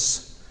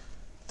Jesus.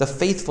 The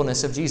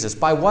faithfulness of Jesus.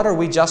 By what are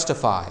we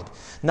justified?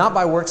 Not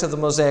by works of the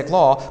Mosaic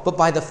law, but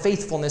by the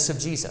faithfulness of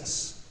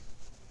Jesus.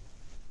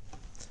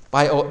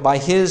 By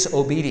his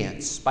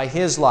obedience, by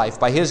his life,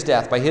 by his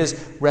death, by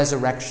his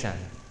resurrection.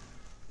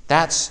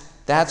 That's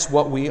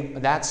what we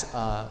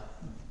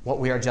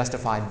are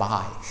justified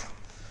by.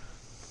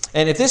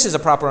 And if this is a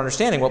proper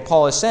understanding, what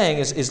Paul is saying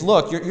is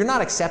look, you're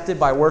not accepted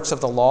by works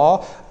of the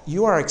law.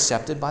 You are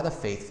accepted by the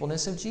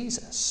faithfulness of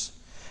Jesus.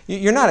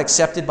 You're not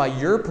accepted by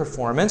your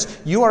performance.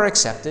 You are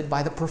accepted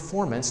by the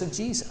performance of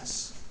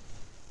Jesus.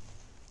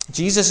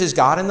 Jesus is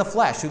God in the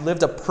flesh, who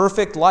lived a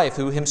perfect life,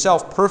 who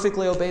himself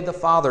perfectly obeyed the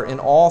Father in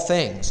all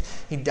things.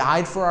 He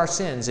died for our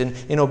sins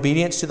in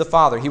obedience to the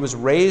Father. He was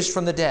raised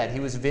from the dead. He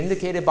was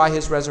vindicated by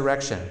his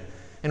resurrection.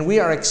 And we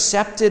are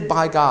accepted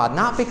by God,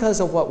 not because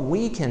of what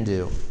we can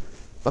do,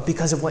 but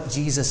because of what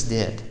Jesus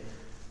did.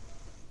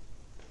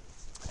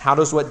 How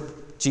does what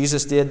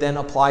Jesus did then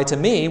apply to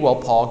me? Well,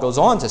 Paul goes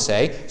on to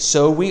say,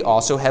 so we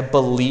also have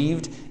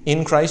believed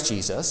in Christ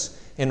Jesus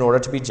in order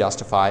to be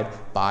justified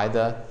by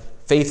the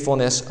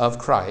faithfulness of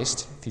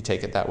Christ, if you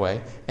take it that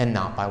way, and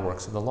not by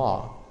works of the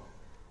law.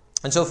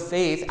 And so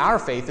faith, our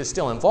faith is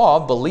still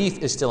involved, belief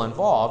is still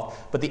involved,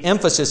 but the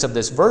emphasis of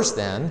this verse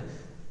then,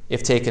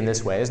 if taken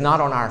this way, is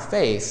not on our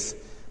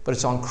faith, but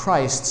it's on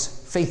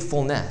Christ's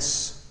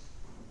faithfulness.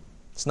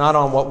 It's not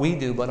on what we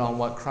do, but on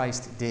what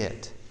Christ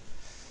did.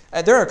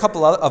 There are a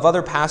couple of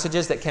other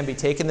passages that can be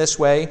taken this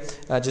way,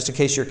 just in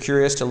case you're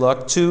curious to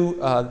look.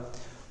 Two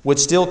would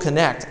still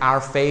connect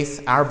our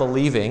faith, our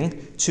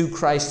believing, to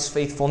Christ's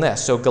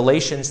faithfulness. So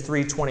Galatians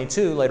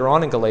 3:22, later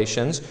on in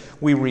Galatians,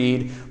 we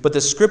read, "But the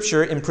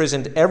Scripture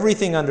imprisoned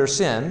everything under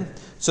sin,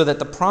 so that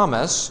the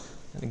promise,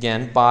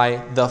 again,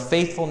 by the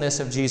faithfulness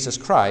of Jesus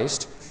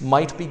Christ,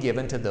 might be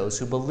given to those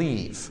who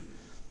believe."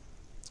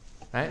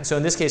 Right? So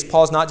in this case,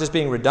 Paul's not just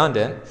being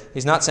redundant.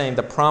 He's not saying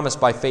the promise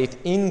by faith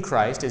in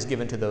Christ is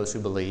given to those who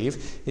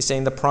believe. He's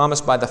saying the promise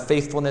by the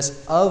faithfulness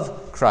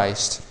of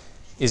Christ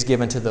is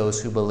given to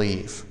those who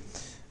believe.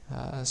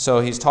 So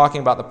he's talking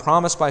about the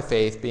promise by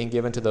faith being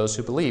given to those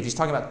who believe. He's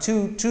talking about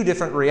two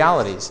different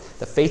realities.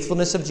 The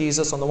faithfulness of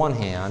Jesus on the one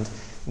hand,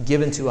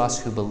 given to us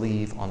who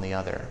believe on the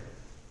other.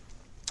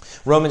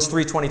 Romans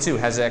 3:22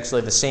 has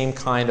actually the same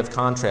kind of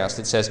contrast.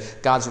 It says,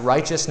 God's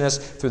righteousness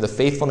through the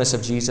faithfulness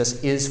of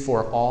Jesus is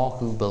for all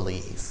who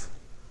believe.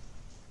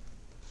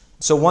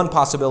 So one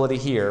possibility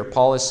here,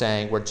 Paul is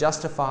saying we're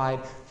justified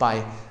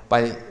by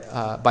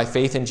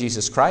faith in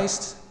Jesus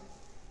Christ.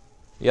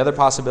 The other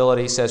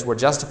possibility says we're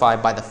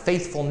justified by the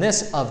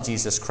faithfulness of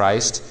Jesus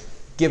Christ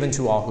given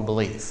to all who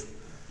believe.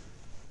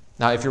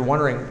 Now, if you're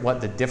wondering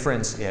what the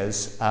difference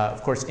is,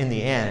 of course, in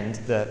the end,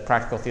 the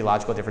practical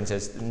theological difference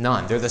is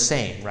none. They're the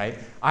same, right?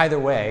 Either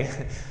way,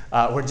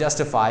 we're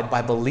justified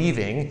by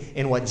believing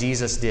in what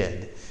Jesus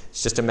did.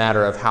 It's just a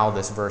matter of how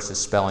this verse is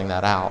spelling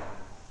that out.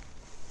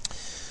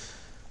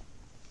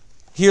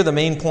 Here, the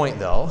main point,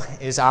 though,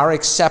 is our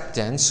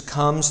acceptance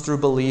comes through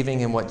believing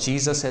in what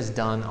Jesus has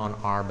done on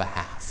our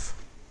behalf.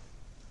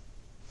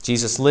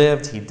 Jesus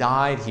lived, he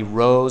died, he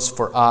rose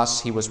for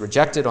us. He was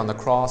rejected on the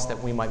cross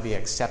that we might be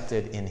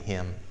accepted in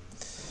him.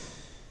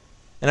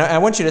 And I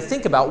want you to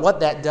think about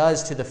what that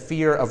does to the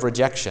fear of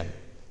rejection.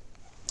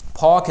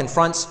 Paul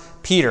confronts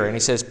Peter and he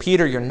says,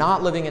 Peter, you're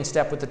not living in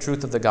step with the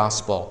truth of the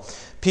gospel.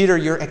 Peter,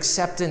 your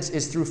acceptance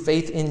is through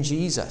faith in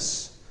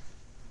Jesus.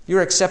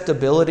 Your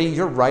acceptability,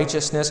 your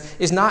righteousness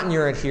is not in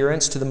your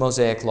adherence to the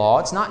Mosaic law.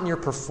 It's not in your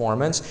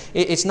performance.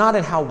 It's not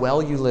in how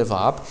well you live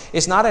up.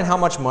 It's not in how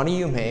much money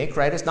you make,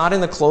 right? It's not in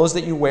the clothes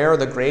that you wear or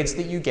the grades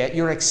that you get.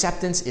 Your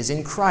acceptance is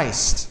in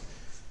Christ.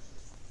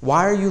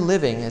 Why are you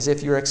living as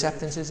if your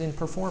acceptance is in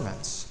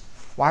performance?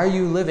 Why are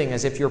you living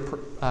as if your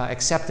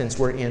acceptance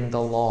were in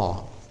the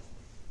law?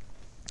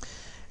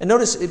 And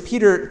notice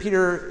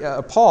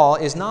Paul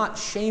is not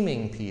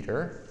shaming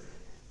Peter.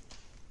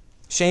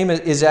 Shame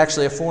is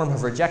actually a form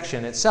of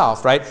rejection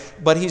itself, right?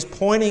 But he's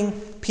pointing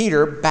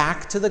Peter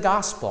back to the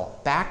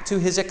gospel, back to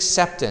his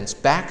acceptance,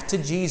 back to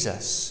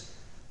Jesus,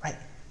 right?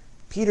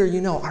 Peter,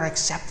 you know, our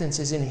acceptance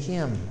is in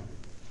him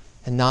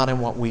and not in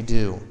what we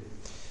do.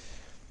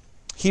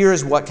 Here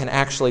is what can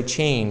actually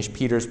change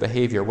Peter's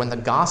behavior. When the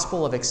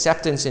gospel of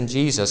acceptance in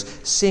Jesus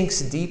sinks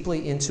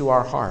deeply into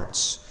our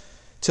hearts,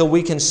 till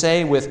we can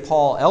say with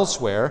Paul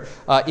elsewhere,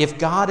 if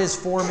God is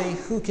for me,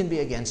 who can be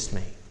against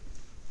me?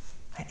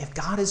 If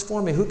God is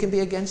for me, who can be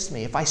against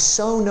me? If I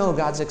so know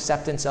God's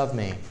acceptance of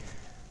me,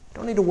 I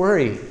don't need to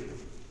worry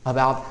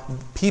about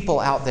people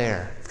out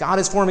there. If God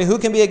is for me, who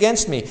can be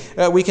against me?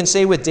 We can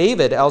say with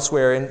David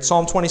elsewhere in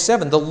Psalm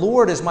 27, the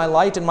Lord is my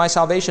light and my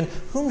salvation.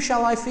 Whom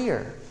shall I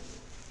fear?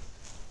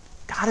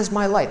 God is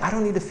my light. I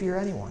don't need to fear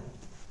anyone.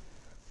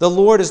 The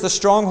Lord is the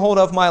stronghold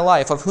of my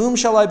life. Of whom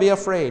shall I be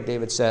afraid?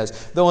 David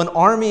says. Though an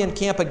army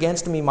encamp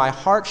against me, my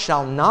heart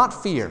shall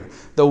not fear.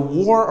 Though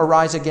war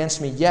arise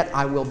against me, yet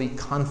I will be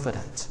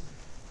confident.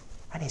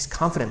 And he's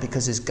confident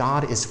because his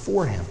God is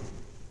for him.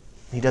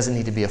 He doesn't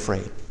need to be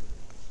afraid.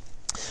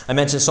 I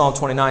mentioned Psalm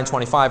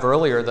 29:25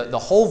 earlier. The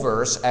whole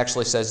verse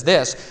actually says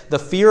this: the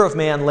fear of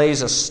man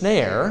lays a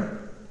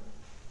snare,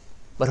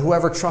 but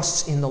whoever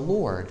trusts in the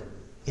Lord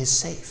is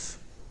safe.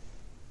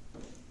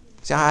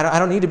 See, I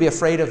don't need to be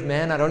afraid of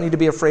men. I don't need to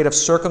be afraid of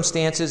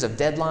circumstances, of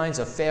deadlines,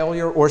 of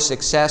failure or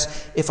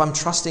success if I'm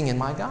trusting in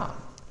my God.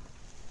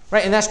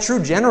 Right? And that's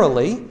true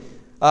generally.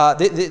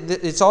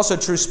 It's also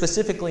true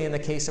specifically in the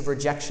case of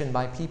rejection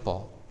by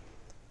people.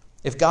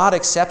 If God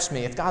accepts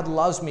me, if God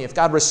loves me, if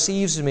God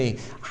receives me,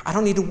 I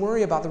don't need to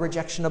worry about the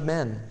rejection of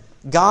men.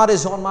 God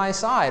is on my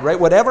side, right?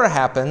 Whatever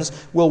happens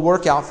will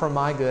work out for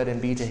my good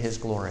and be to his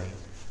glory.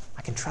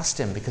 I can trust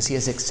him because he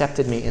has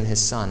accepted me in his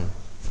Son.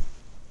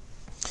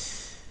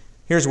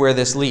 Here's where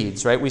this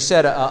leads, right? We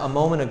said a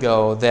moment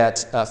ago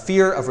that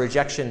fear of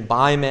rejection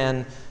by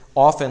men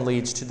often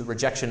leads to the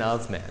rejection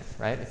of men,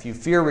 right? If you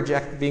fear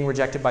being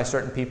rejected by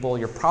certain people,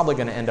 you're probably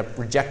going to end up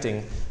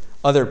rejecting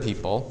other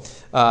people.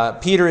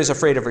 Peter is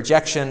afraid of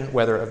rejection,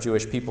 whether of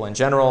Jewish people in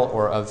general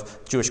or of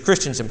Jewish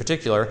Christians in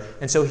particular,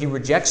 and so he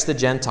rejects the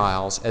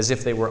Gentiles as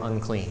if they were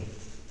unclean.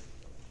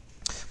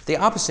 The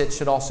opposite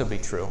should also be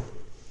true.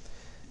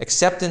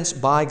 Acceptance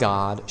by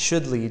God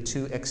should lead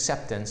to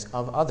acceptance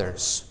of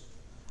others.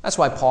 That's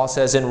why Paul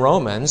says in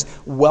Romans,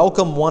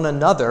 welcome one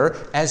another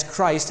as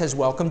Christ has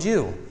welcomed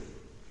you.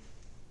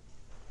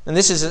 And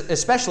this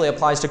especially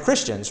applies to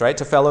Christians, right?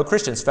 To fellow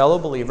Christians, fellow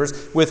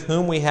believers with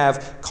whom we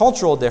have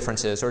cultural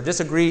differences or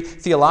disagree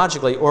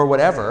theologically or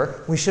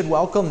whatever. We should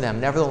welcome them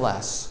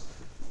nevertheless,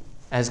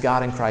 as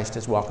God in Christ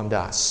has welcomed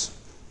us.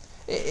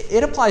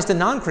 It applies to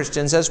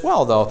non-Christians as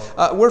well,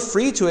 though. We're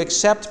free to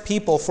accept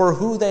people for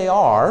who they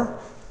are.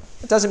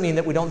 It doesn't mean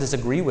that we don't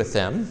disagree with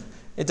them.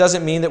 It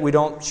doesn't mean that we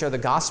don't share the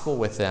gospel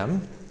with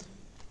them.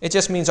 It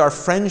just means our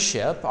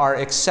friendship, our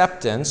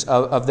acceptance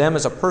of them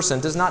as a person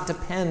does not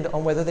depend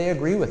on whether they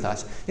agree with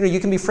us. You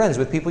can be friends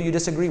with people you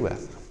disagree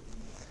with.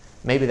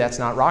 Maybe that's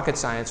not rocket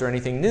science or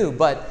anything new,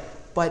 but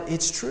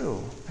it's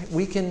true.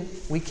 We can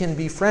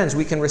be friends.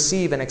 We can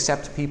receive and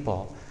accept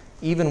people,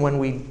 even when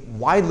we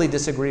widely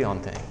disagree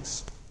on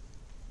things.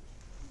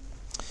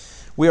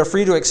 We are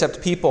free to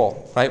accept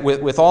people, right,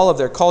 with all of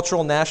their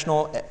cultural,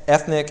 national,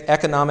 ethnic,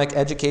 economic,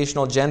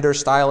 educational, gender,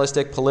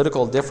 stylistic,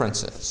 political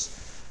differences.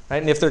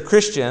 Right? And if they're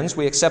Christians,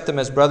 we accept them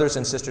as brothers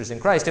and sisters in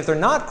Christ. If they're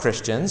not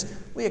Christians,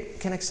 we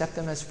can accept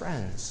them as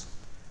friends.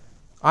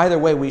 Either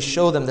way, we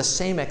show them the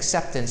same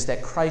acceptance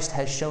that Christ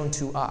has shown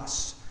to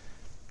us.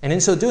 And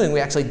in so doing, we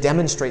actually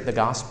demonstrate the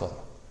gospel.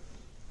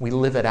 We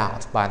live it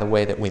out by the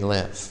way that we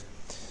live.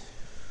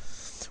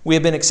 We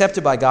have been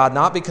accepted by God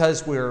not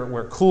because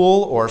we're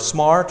cool or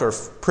smart or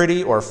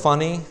pretty or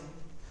funny,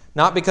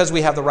 not because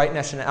we have the right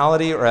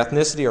nationality or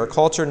ethnicity or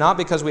culture, not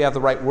because we have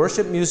the right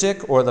worship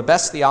music or the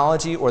best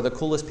theology or the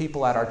coolest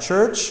people at our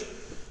church.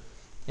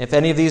 If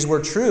any of these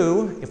were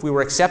true, if we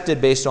were accepted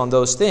based on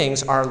those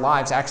things, our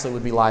lives actually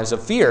would be lives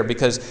of fear,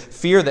 because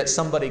fear that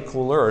somebody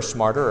cooler or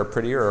smarter or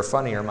prettier or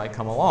funnier might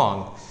come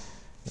along.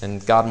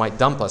 And God might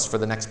dump us for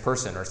the next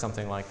person or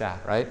something like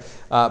that, right?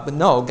 But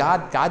no,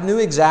 God knew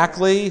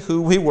exactly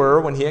who we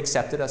were when he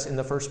accepted us in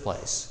the first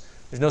place.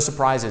 There's no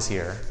surprises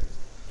here.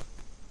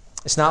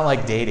 It's not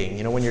like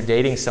dating. When you're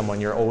dating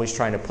someone, you're always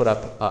trying to put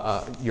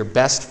up your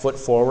best foot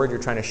forward. You're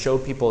trying to show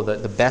people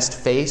the best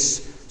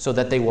face so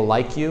that they will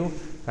like you,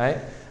 right?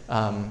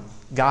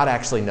 God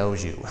actually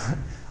knows you,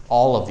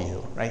 all of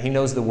you, right? He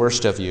knows the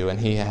worst of you, and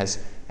he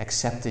has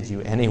accepted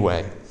you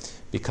anyway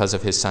because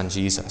of his Son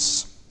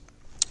Jesus.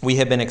 We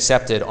have been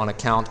accepted on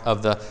account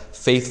of the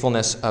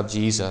faithfulness of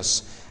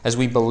Jesus as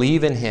we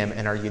believe in him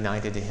and are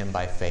united to him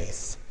by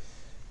faith.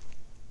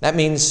 That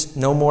means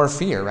no more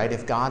fear, right?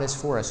 If God is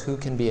for us, who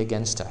can be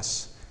against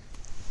us?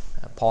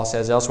 Paul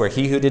says elsewhere,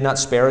 he who did not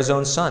spare his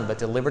own Son, but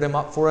delivered him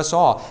up for us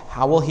all,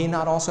 how will he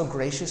not also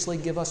graciously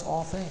give us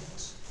all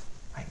things?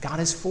 Right? God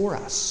is for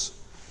us.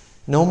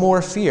 No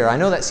more fear. I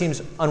know that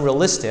seems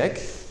unrealistic,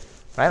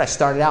 right? I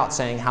started out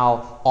saying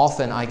how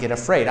often I get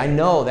afraid. I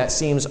know that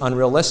seems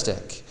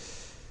unrealistic.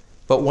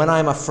 But when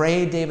I'm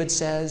afraid, David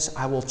says,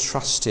 I will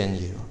trust in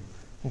you.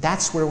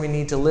 That's where we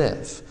need to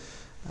live.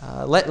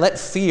 Let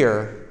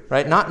fear,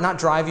 right, not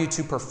drive you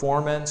to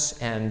performance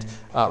and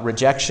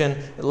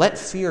rejection. Let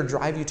fear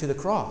drive you to the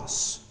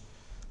cross.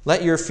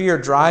 Let your fear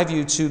drive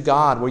you to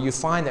God, where you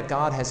find that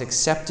God has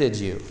accepted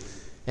you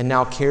and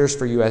now cares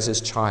for you as his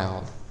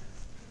child.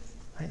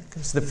 Right?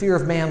 Because the fear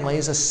of man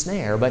lays a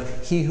snare, but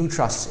he who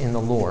trusts in the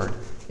Lord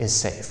is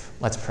safe.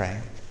 Let's pray.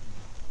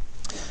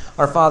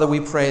 Our Father, we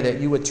pray that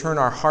you would turn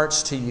our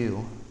hearts to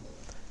you,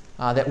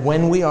 that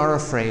when we are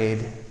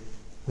afraid,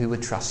 we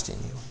would trust in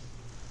you.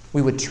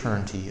 We would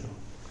turn to you.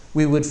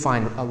 We would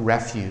find a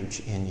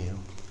refuge in you.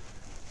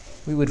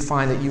 We would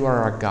find that you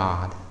are our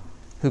God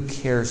who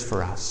cares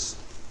for us.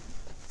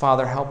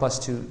 Father, help us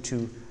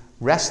to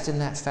rest in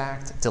that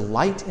fact,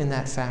 delight in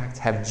that fact,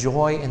 have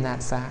joy in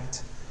that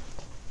fact.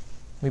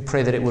 We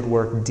pray that it would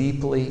work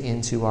deeply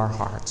into our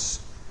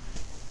hearts,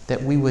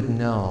 that we would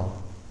know,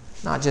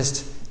 not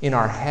just in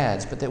our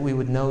heads, but that we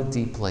would know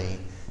deeply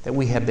that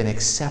we have been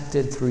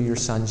accepted through your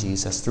Son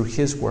Jesus, through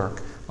his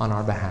work on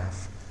our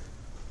behalf.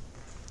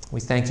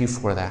 We thank you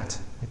for that.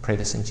 We pray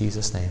this in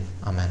Jesus' name.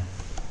 Amen.